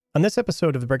On this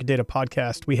episode of the Break of Data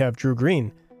podcast, we have Drew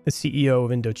Green, the CEO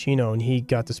of Indochino, and he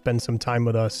got to spend some time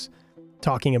with us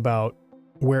talking about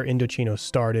where Indochino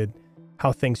started,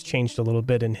 how things changed a little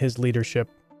bit in his leadership,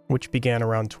 which began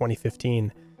around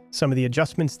 2015, some of the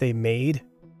adjustments they made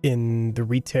in the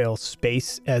retail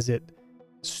space as it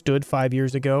stood 5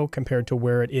 years ago compared to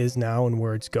where it is now and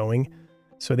where it's going.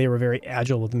 So they were very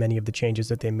agile with many of the changes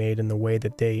that they made and the way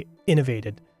that they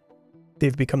innovated.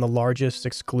 They've become the largest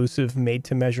exclusive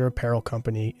made-to-measure apparel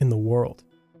company in the world.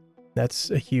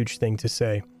 That's a huge thing to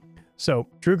say. So,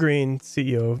 Drew Green,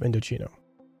 CEO of Indochino.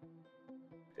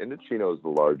 Indochino is the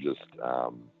largest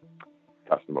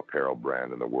custom apparel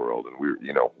brand in the world, and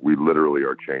we literally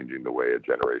are changing the way a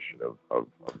generation of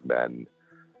men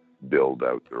build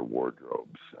out their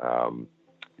wardrobes.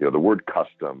 The word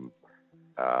custom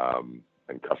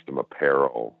and custom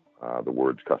apparel, the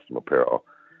words custom apparel,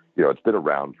 it's been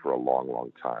around for a long,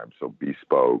 long time. So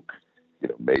bespoke,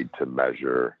 made to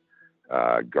measure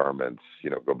garments,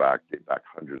 date back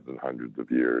hundreds and hundreds of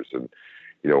years. And,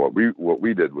 what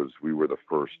we did was we were the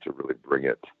first to really bring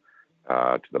it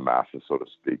to the masses, so to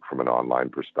speak, from an online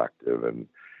perspective. And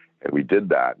we did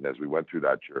that. And as we went through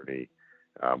that journey,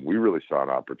 we really saw an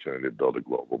opportunity to build a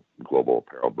global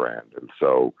apparel brand. And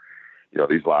so,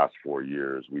 these last 4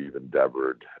 years, we've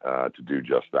endeavored to do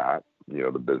just that.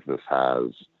 The business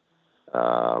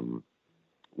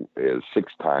is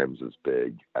 6 times as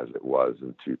big as it was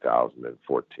in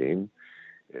 2014.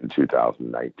 In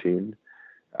 2019,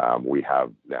 we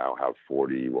now have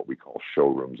 40 what we call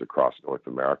showrooms across North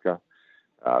America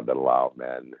that allow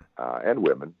men and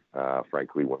women.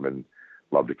 Frankly, women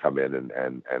love to come in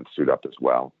and suit up as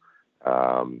well.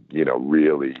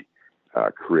 Really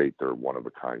create their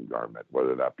one-of-a-kind garment,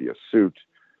 whether that be a suit,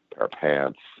 pair of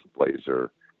pants,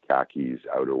 blazer, khakis,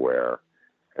 outerwear,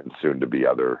 and soon to be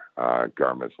other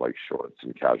garments like shorts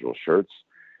and casual shirts.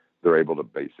 They're able to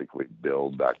basically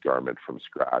build that garment from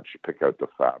scratch, pick out the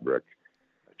fabric,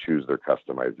 choose their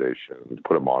customization,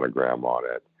 put a monogram on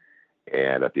it,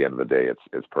 and at the end of the day,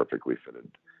 it's perfectly fitted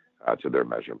to their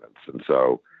measurements. And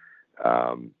so,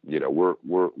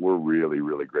 we're really,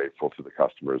 really grateful to the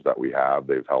customers that we have.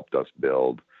 They've helped us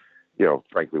build,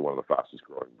 frankly, one of the fastest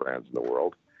growing brands in the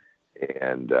world,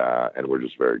 and we're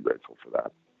just very grateful for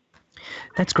that.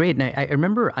 That's great. And I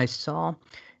remember I saw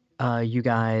you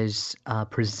guys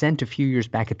present a few years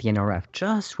back at the NRF,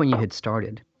 just when you had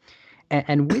started.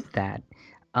 And with that,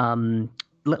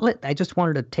 I just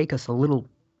wanted to take us a little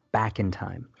back in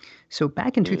time. So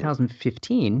back in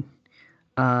 2015,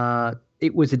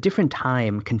 it was a different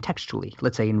time contextually,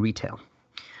 let's say in retail,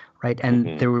 right?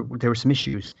 And there were some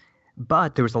issues,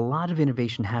 but there was a lot of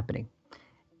innovation happening.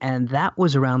 And that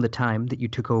was around the time that you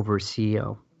took over as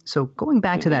CEO. So going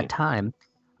back to that time,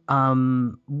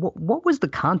 what was the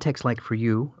context like for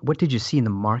you? What did you see in the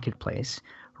marketplace,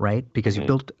 right? Because you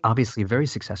built obviously a very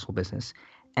successful business.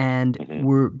 And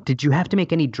did you have to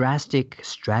make any drastic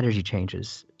strategy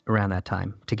changes around that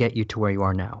time to get you to where you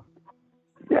are now?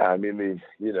 Yeah, I mean,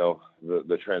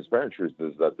 the transparent truth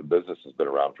is that the business has been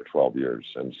around for 12 years.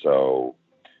 And so,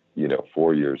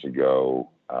 4 years ago,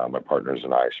 my partners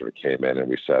and I sort of came in and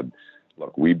we said,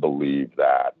 look, we believe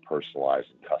that personalized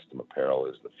and custom apparel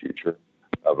is the future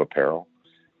of apparel.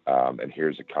 And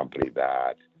here's a company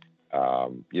that,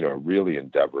 really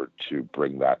endeavored to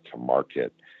bring that to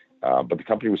market. But the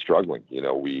company was struggling.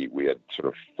 We had sort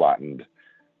of flattened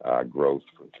growth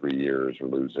for 3 years. We're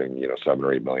losing, $7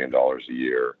 or $8 million a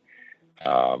year.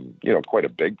 Quite a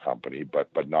big company,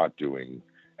 but not doing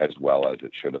as well as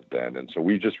it should have been. And so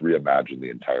we just reimagined the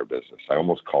entire business. I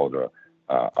almost call it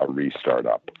a restart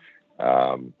up.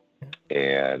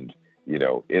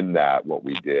 In that, what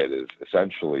we did is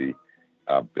essentially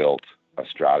built a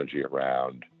strategy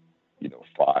around,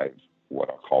 what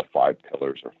I'll call 5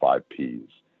 pillars or 5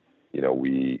 Ps.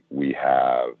 We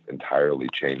have entirely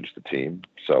changed the team.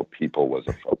 So people was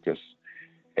a focus,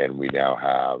 and we now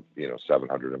have,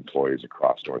 700 employees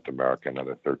across North America,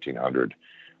 another 1,300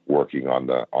 working on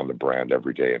the brand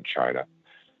every day in China.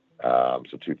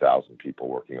 So 2,000 people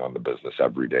working on the business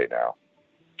every day now.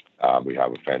 We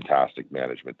have a fantastic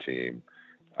management team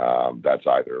that's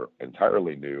either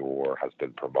entirely new or has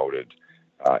been promoted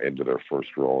into their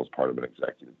first role as part of an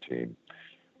executive team.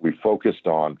 We focused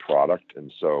on product,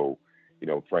 and so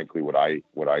frankly, what I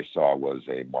saw was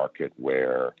a market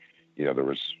where there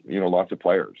was lots of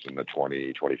players in the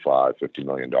 20, 25, $50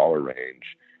 million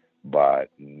range, but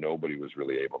nobody was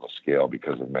really able to scale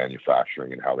because of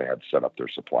manufacturing and how they had set up their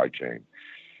supply chain.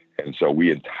 And so we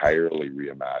entirely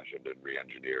reimagined and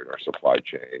re-engineered our supply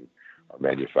chain, our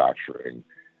manufacturing,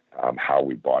 how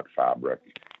we bought fabric,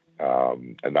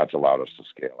 And that's allowed us to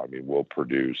scale. I mean,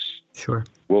 Sure.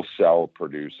 we'll sell,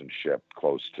 produce, and ship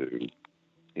close to,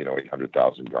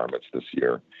 800,000 garments this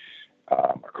year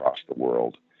across the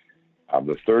world.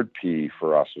 The third P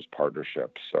for us was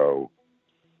partnership. So,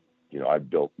 I've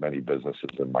built many businesses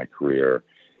in my career,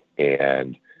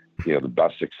 and the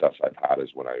best success I've had is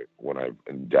when I've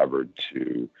endeavored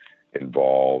to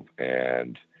involve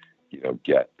and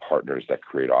get partners that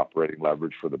create operating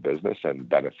leverage for the business and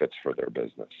benefits for their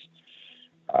business.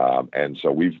 And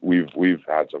so we've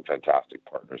had some fantastic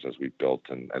partners as we've built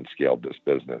and scaled this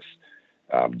business.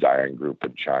 Diane Group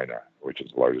in China, which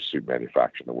is the largest suit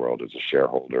manufacturer in the world, is a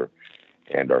shareholder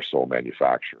and our sole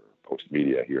manufacturer.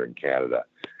 Postmedia here in Canada,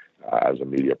 as a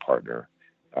media partner,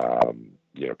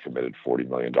 committed $40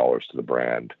 million to the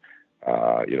brand,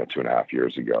 2.5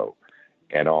 years ago,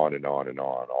 and on and on and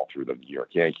on, all through the New York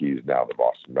Yankees, now the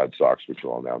Boston Red Sox, which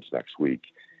we'll announce next week.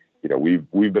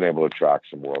 We've been able to attract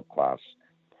some world-class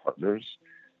partners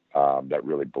that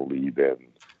really believe in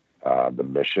the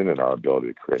mission and our ability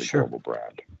to create a global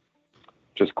brand.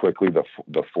 Just quickly,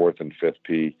 the fourth and fifth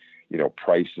P,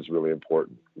 price is really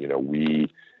important.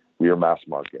 We are mass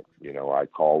market. I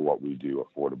call what we do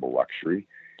affordable luxury,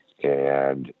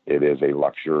 and it is a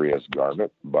luxurious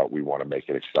garment, but we want to make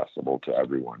it accessible to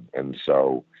everyone. And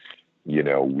so,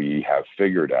 we have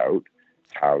figured out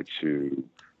how to,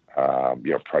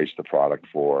 price the product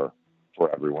for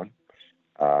everyone,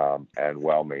 and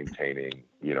while maintaining,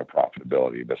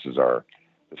 profitability. This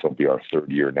will be our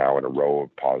third year now in a row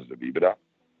of positive EBITDA.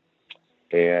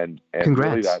 And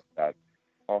Congrats. Really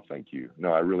oh, thank you.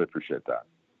 No, I really appreciate that.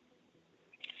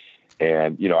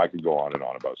 And, I could go on and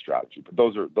on about strategy, but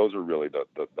those are really the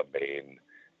main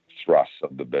thrusts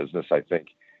of the business. I think,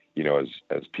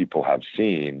 as people have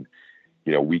seen,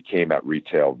 we came at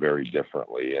retail very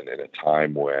differently, and in a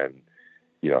time when,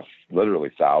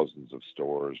 literally thousands of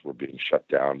stores were being shut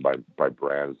down by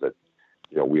brands that,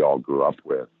 we all grew up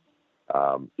with.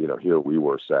 Here we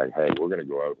were saying, hey, we're going to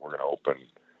go out, we're going to open,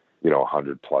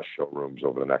 100 plus showrooms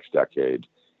over the next decade.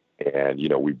 And,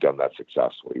 we've done that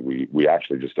successfully. We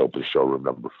actually just opened showroom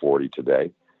number 40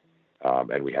 today.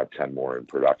 And we have 10 more in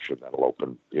production that'll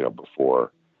open,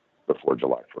 before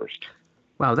July 1st.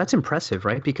 Wow, that's impressive,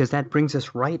 right? Because that brings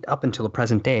us right up until the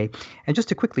present day. And just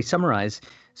to quickly summarize,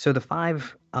 so the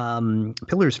 5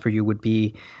 pillars for you would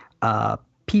be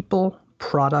people,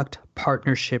 product,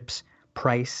 partnerships,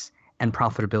 price, and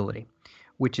profitability,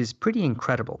 which is pretty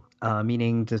incredible.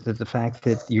 Meaning the fact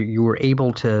that you were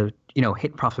able to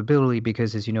hit profitability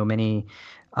because, as you know, many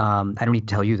I don't need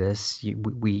to tell you this.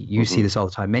 You see this all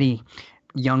the time. Many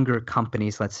younger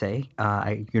companies, let's say,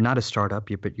 you're not a startup,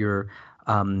 but you're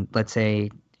let's say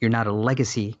you're not a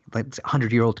legacy, like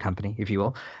 100-year-old company, if you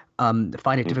will,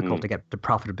 find it difficult to get to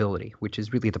profitability, which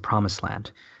is really the promised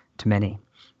land to many.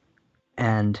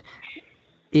 And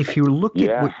if you look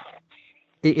at what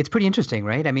it's pretty interesting,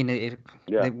 right? I mean,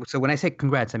 so when I say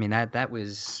congrats, I mean that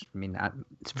was,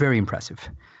 it's very impressive,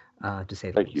 to say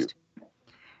the least. Thank you.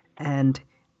 And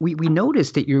we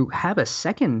noticed that you have a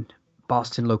second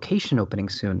Boston location opening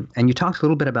soon, and you talked a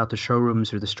little bit about the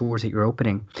showrooms or the stores that you're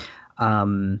opening.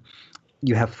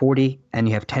 You have 40, and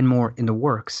you have 10 more in the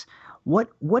works. What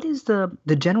is the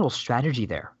general strategy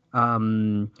there?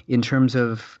 In terms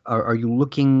of, are you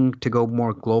looking to go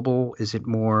more global? Is it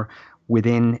more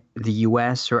within the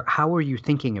U.S., or how are you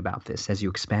thinking about this as you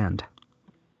expand?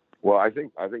 Well, I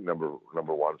think number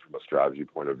one, from a strategy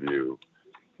point of view,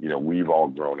 we've all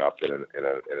grown up in an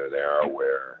era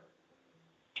where,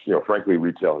 frankly,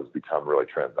 retail has become really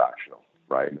transactional,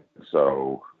 right?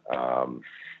 So,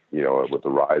 with the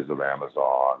rise of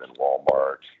Amazon and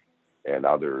Walmart and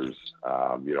others,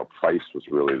 price was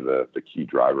really the key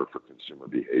driver for consumer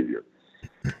behavior.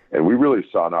 And we really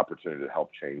saw an opportunity to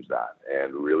help change that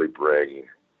and really bring,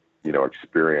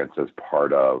 experience as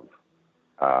part of,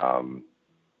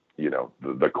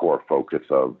 the core focus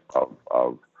of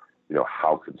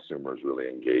how consumers really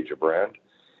engage a brand.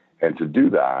 And to do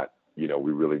that, we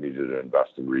really needed to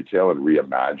invest in retail and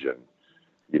reimagine,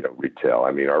 retail.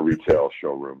 I mean, our retail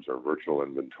showrooms are virtual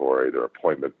inventory, they're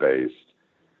appointment-based.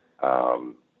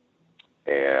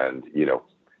 And,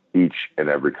 each and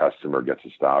every customer gets a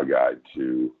style guide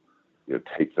to,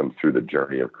 take them through the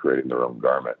journey of creating their own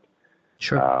garment.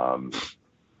 Sure.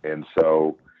 And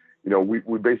so,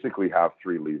 we basically have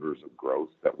 3 levers of growth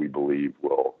that we believe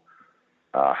will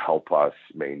help us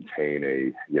maintain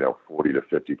a 40 to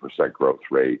 50% growth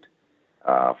rate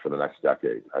for the next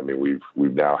decade. I mean,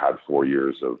 we've now had 4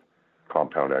 years of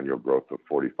compound annual growth of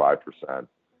 45%.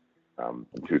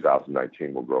 In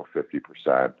 2019, we'll grow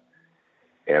 50%.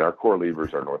 And our core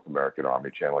levers are North American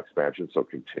omni-channel expansion, so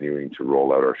continuing to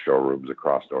roll out our showrooms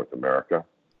across North America,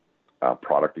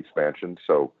 product expansion.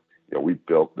 So, we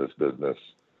built this business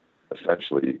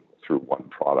essentially through one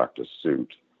product, a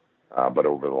suit. But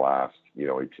over the last,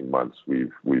 18 months,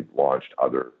 we've launched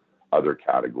other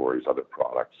categories, other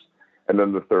products. And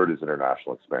then the third is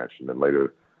international expansion. And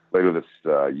later this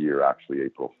year, actually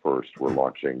April 1st, we're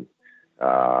launching,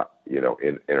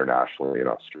 internationally in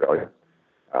Australia,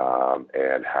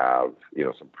 and have,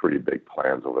 some pretty big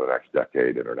plans over the next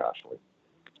decade internationally.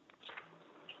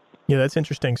 Yeah, that's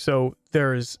interesting. So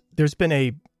there's been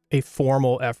a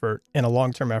formal effort and a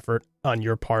long-term effort on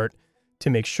your part to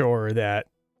make sure that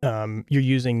you're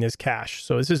using this cash.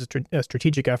 So this is a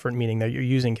strategic effort, meaning that you're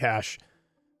using cash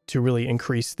to really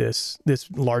increase this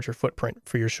larger footprint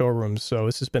for your showrooms. So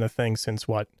this has been a thing since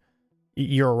what?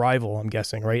 Your arrival, I'm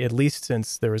guessing, right? At least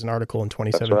since there was an article in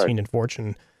 2017 in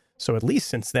Fortune. So at least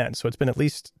since then. So it's been at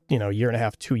least, year and a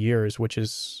half, 2 years, which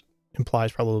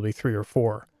implies probably 3 or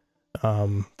 4,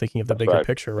 thinking of the bigger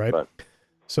picture, right?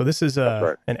 So this is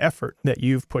an effort that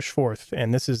you've pushed forth,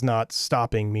 and this is not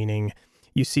stopping, meaning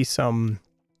you'll see some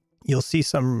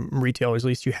retailers, at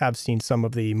least you have seen some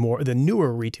of the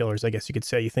newer retailers, I guess you could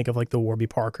say. You think of like the Warby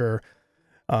Parker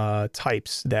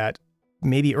types that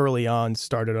maybe early on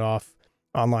started off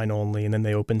online only, and then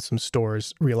they opened some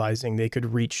stores realizing they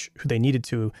could reach who they needed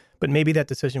to, but maybe that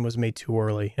decision was made too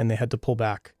early and they had to pull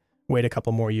back, wait a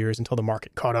couple more years until the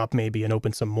market caught up maybe and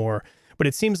open some more. But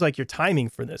it seems like your timing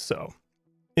for this, though,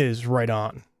 is right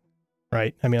on,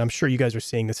 right? I mean, I'm sure you guys are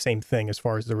seeing the same thing as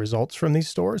far as the results from these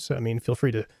stores. I mean, feel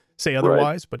free to say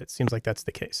otherwise, but it seems like that's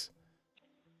the case.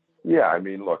 Yeah, I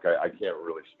mean, look, I can't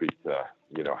really speak to,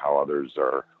 how others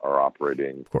are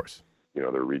operating. Of course.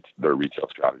 Their retail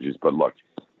strategies. But look,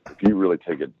 if you really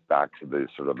take it back to the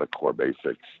sort of the core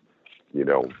basics,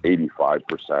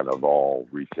 85% of all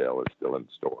retail is still in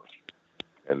stores.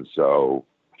 And so,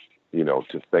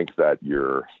 to think that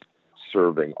you're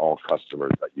serving all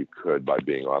customers that you could by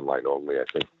being online only, I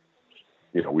think,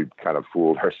 we've kind of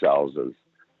fooled ourselves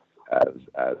as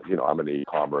I'm an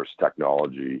e-commerce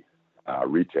technology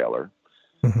retailer.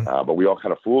 Mm-hmm. But we all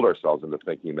kind of fooled ourselves into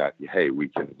thinking that, hey, we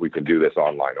can do this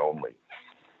online only.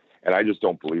 And I just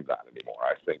don't believe that anymore.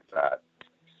 I think that,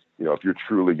 if you're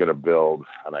truly going to build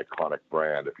an iconic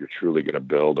brand, if you're truly going to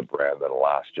build a brand that'll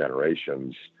last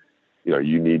generations,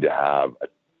 you need to have a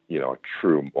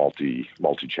true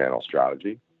multi-channel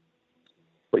strategy.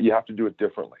 But you have to do it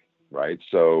differently, right?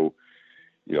 So,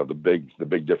 the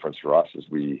big difference for us as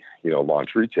we,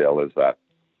 launch retail is that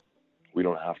we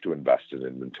don't have to invest in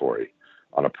inventory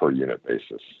on a per unit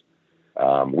basis.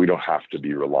 We don't have to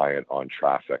be reliant on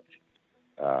traffic,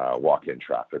 walk-in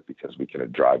traffic, because we can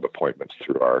drive appointments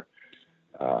through our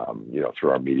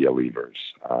media levers.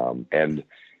 And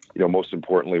most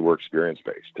importantly, we're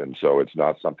experience-based. And so it's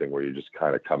not something where you just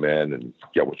kind of come in and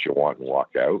get what you want and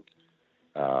walk out.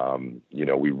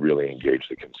 We really engage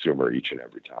the consumer each and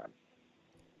every time.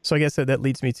 So I guess that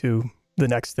leads me to the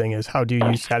next thing is, how do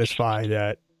you satisfy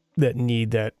that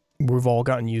need that we've all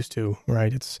gotten used to,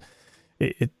 right?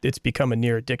 It's become a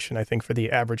near addiction, I think, for the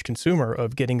average consumer,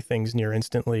 of getting things near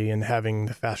instantly and having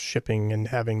the fast shipping and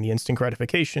having the instant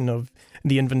gratification of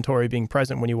the inventory being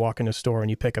present when you walk in a store and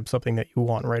you pick up something that you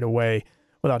want right away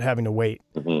without having to wait.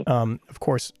 Mm-hmm. Of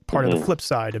course, part of the flip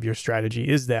side of your strategy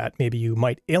is that maybe you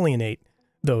might alienate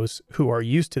those who are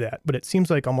used to that, but it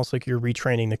seems like almost like you're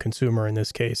retraining the consumer in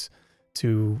this case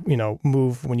to,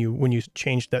 move when you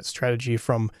change that strategy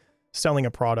from selling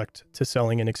a product to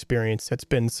selling an experience. That's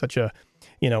been such a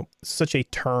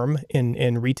term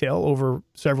in retail over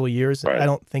several years. Right. I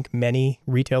don't think many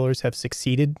retailers have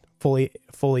succeeded fully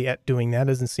at doing that.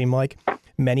 Doesn't seem like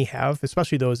many have,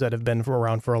 especially those that have been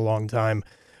around for a long time.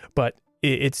 But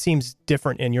it seems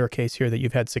different in your case here that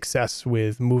you've had success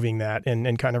with moving that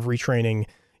and kind of retraining,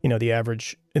 the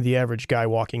average guy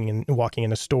walking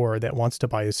in a store that wants to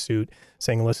buy a suit,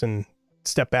 saying, listen,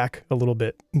 step back a little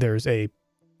bit. There's a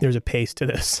pace to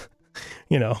this,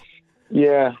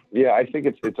 Yeah. I think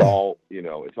it's all,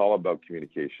 it's all about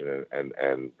communication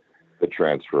and the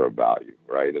transfer of value.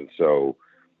 Right. And so,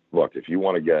 look, if you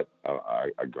want to get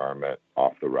a garment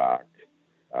off the rack,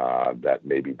 that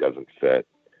maybe doesn't fit,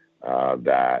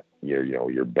 that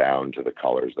you're bound to the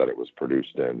colors that it was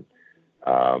produced in,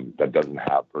 that doesn't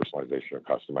have personalization or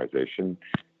customization,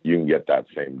 you can get that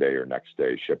same day or next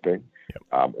day shipping.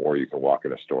 Yep. Or you can walk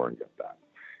in a store and get that.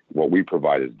 What we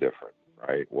provide is different,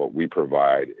 right? What we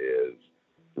provide is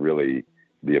really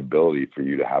the ability for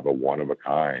you to have a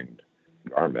one-of-a-kind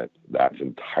garment that's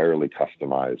entirely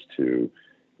customized to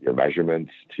your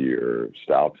measurements, to your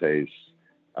style taste,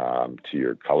 to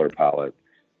your color palette,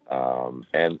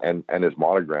 and is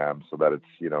monogrammed so that it's,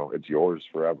 it's yours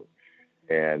forever.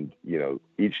 And,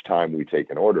 each time we take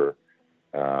an order,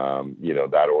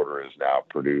 that order is now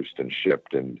produced and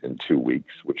shipped in 2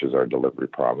 weeks, which is our delivery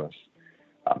promise.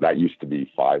 That used to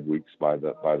be 5 weeks, by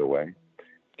the way.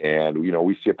 And,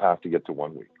 we see a path to get to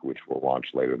 1 week, which will launch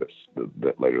later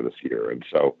this year. And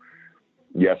so,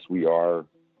 yes, we are,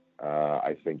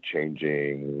 I think,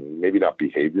 changing, maybe not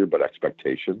behavior, but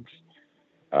expectations.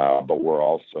 But we're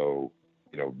also,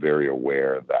 very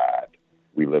aware that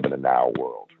we live in a now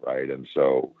world, right? And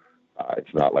so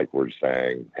it's not like we're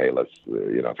saying, hey, let's,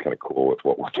 it's kind of cool with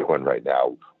what we're doing right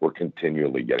now. We're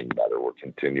continually getting better. We're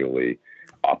continually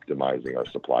optimizing our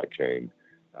supply chain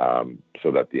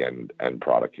so that the end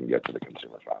product can get to the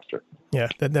consumer faster. Yeah,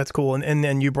 that's cool. And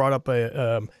then you brought up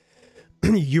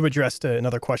you addressed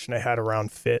another question I had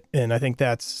around fit. And I think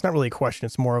it's not really a question.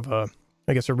 It's more of a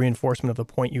reinforcement of the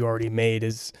point you already made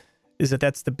is that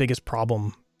that's the biggest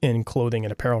problem in clothing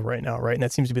and apparel right now, right? And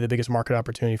that seems to be the biggest market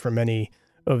opportunity for many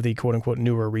of the quote unquote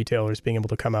newer retailers being able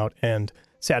to come out and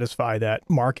satisfy that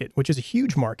market, which is a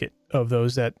huge market of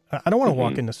those that I don't want to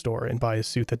walk in the store and buy a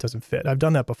suit that doesn't fit. I've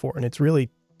done that before, and it's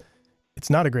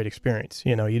not a great experience.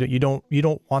 You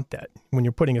don't want that. When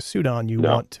you're putting a suit on, you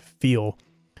want to feel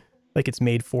like it's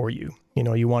made for you.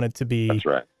 You want it to be That's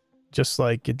right. Just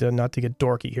like, not to get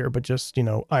dorky here, but just,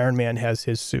 Iron Man has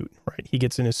his suit, right? He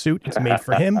gets in his suit. It's made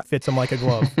for him, fits him like a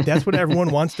glove. That's what everyone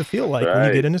wants to feel like when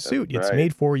you get in a suit. It's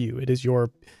made for you. It is your,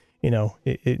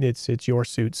 it's your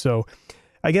suit. So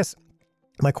I guess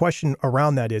my question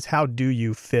around that is, how do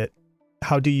you fit?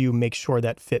 How do you make sure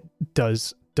that fit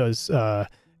does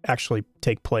actually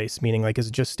take place? Meaning, like, is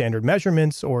it just standard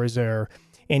measurements, or is there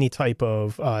any type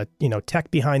of,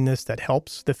 tech behind this that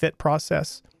helps the fit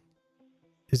process?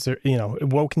 Is there,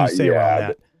 what can you say around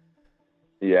that?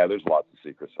 Yeah, there's lots of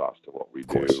secret sauce to what we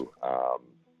do.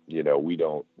 We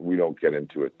don't get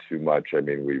into it too much. I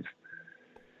mean, we've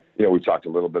talked a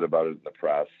little bit about it in the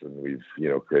press, and we've,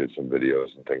 created some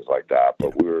videos and things like that,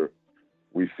 but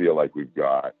we feel like we've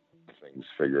got things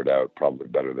figured out probably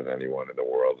better than anyone in the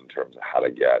world in terms of how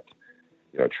to get,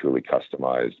 truly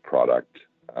customized product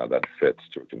that fits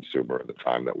to a consumer at the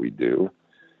time that we do.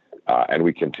 And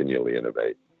we continually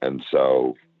innovate. And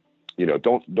so,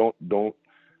 don't,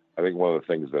 I think one of the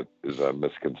things that is a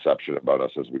misconception about us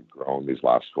as we've grown these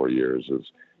last 4 years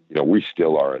is, we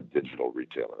still are a digital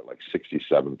retailer. Like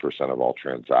 67% of all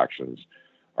transactions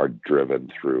are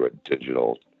driven through a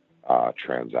digital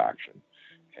transaction.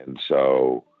 And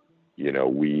so,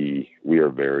 we are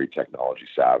very technology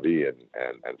savvy and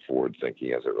forward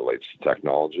thinking as it relates to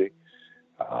technology.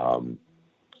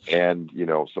 And,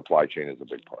 supply chain is a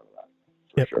big part of that.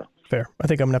 Yep, sure. Fair. I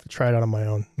think I'm gonna have to try it out on my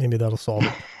own. Maybe that'll solve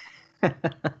it.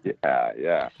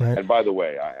 Yeah. Right. And by the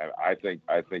way, I think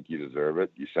you deserve it.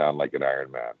 You sound like an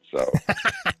Iron Man, so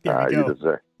you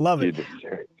deserve. Love it.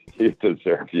 You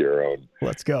deserve your own.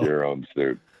 Let's go. Your own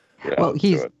suit. Yeah, well,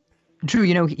 he's Drew.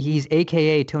 He's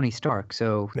AKA Tony Stark,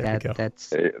 so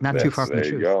that's not too far from the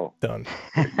truth. There you go. Done.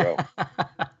 There you go.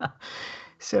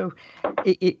 So,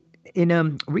 in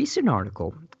a recent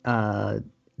article,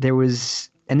 there was.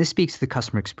 And this speaks to the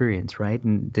customer experience, right?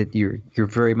 And that you're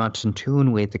very much in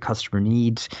tune with the customer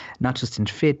needs, not just in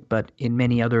fit, but in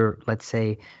many other, let's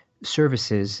say,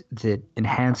 services that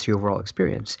enhance the overall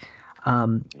experience.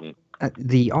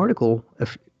 The article a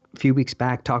few weeks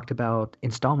back talked about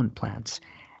installment plans.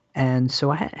 And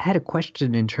so I had a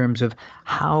question in terms of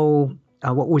how,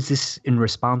 what was this in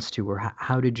response to, or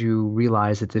how did you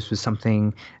realize that this was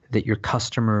something that your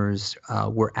customers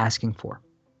were asking for?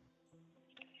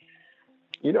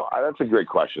 That's a great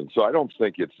question. So I don't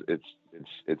think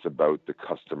it's about the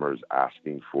customers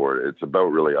asking for it. It's about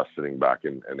really us sitting back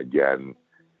and again,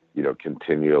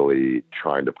 continually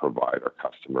trying to provide our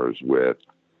customers with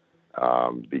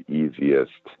the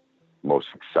easiest, most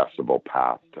accessible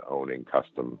path to owning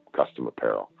custom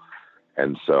apparel.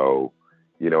 And so,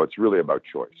 it's really about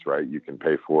choice, right? You can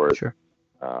pay for it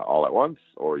all at once,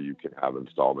 or you can have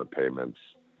installment payments,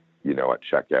 at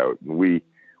checkout. And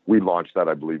we launched that,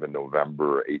 I believe, in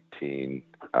November 18.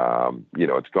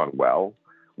 It's gone well.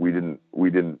 We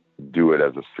didn't do it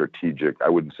as a strategic. I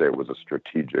wouldn't say it was a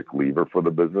strategic lever for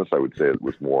the business. I would say it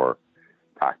was more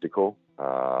tactical.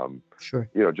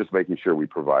 Just making sure we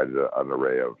provided an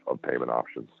array of payment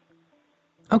options.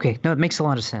 Okay, no, it makes a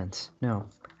lot of sense. No,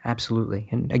 absolutely,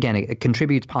 and again, it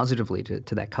contributes positively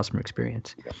to that customer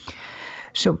experience. Yeah.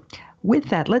 So, with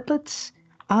that, let's.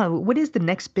 What is the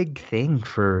next big thing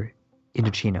for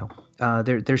Indochino?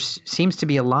 There seems to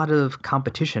be a lot of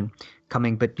competition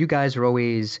coming, but you guys are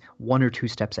always 1 or 2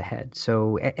 steps ahead.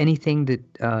 So anything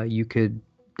that you could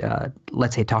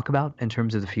let's say, talk about in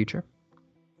terms of the future?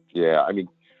 Yeah, I mean,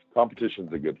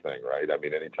 competition's a good thing, right? I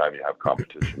mean, anytime you have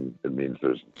competition, it means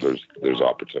there's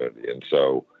opportunity, and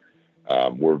so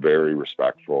we're very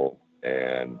respectful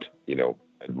and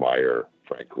admire,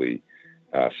 frankly,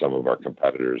 some of our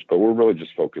competitors, but we're really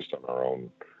just focused on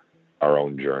our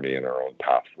own journey and our own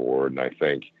path forward. And I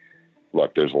think,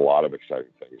 look, there's a lot of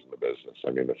exciting things in the business.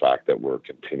 I mean, the fact that we're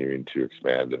continuing to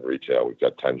expand in retail, we've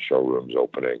got 10 showrooms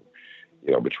opening,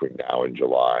 between now and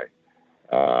July,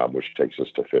 which takes us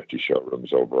to 50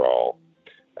 showrooms overall,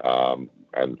 and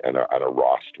a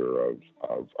roster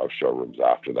of showrooms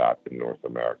after that in North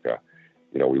America.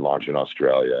 We launch in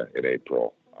Australia in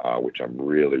April, which I'm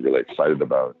really, really excited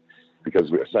about,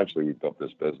 because we built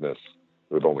this business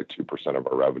with only 2% of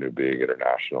our revenue being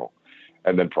international,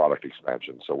 and then product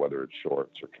expansion. So whether it's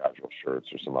shorts or casual shirts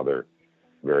or some other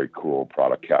very cool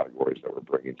product categories that we're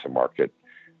bringing to market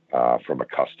from a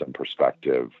custom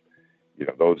perspective,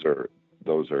 those are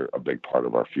a big part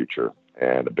of our future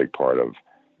and a big part of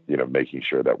making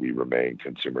sure that we remain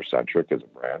consumer centric as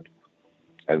a brand.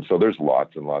 And so there's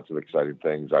lots and lots of exciting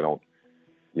things.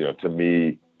 To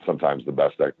me, sometimes the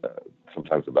best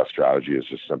strategy is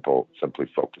just simply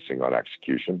focusing on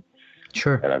execution.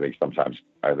 Sure. And I think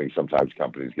sometimes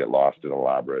companies get lost in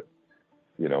elaborate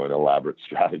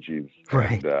strategies,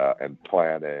 right, and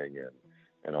planning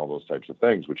and all those types of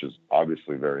things, which is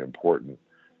obviously very important.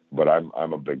 But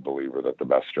I'm a big believer that the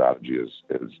best strategy is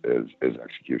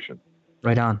execution.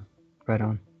 Right on.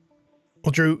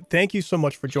 Well, Drew, thank you so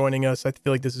much for joining us. I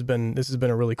feel like this has been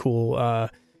a really cool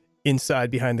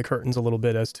inside behind the curtains a little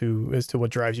bit as to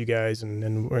what drives you guys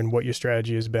and what your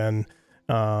strategy has been,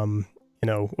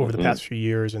 over the past few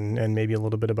years, and maybe a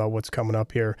little bit about what's coming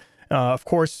up here. Of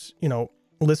course,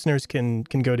 listeners can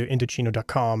go to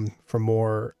Indochino.com for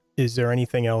more. Is there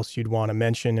anything else you'd want to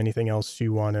mention? Anything else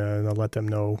you want to let them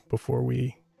know before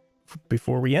we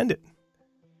end it?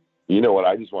 You know what?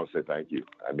 I just want to say thank you.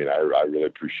 I mean, I really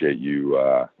appreciate you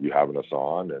having us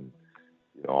on, and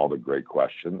all the great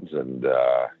questions. And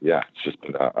it's just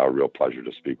been a real pleasure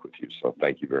to speak with you. So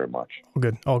thank you very much.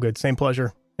 All good. Same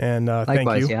pleasure. And likewise,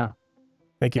 thank you. Yeah.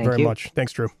 Thank you very much.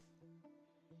 Thanks, Drew.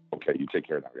 Okay, you take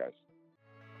care now, guys.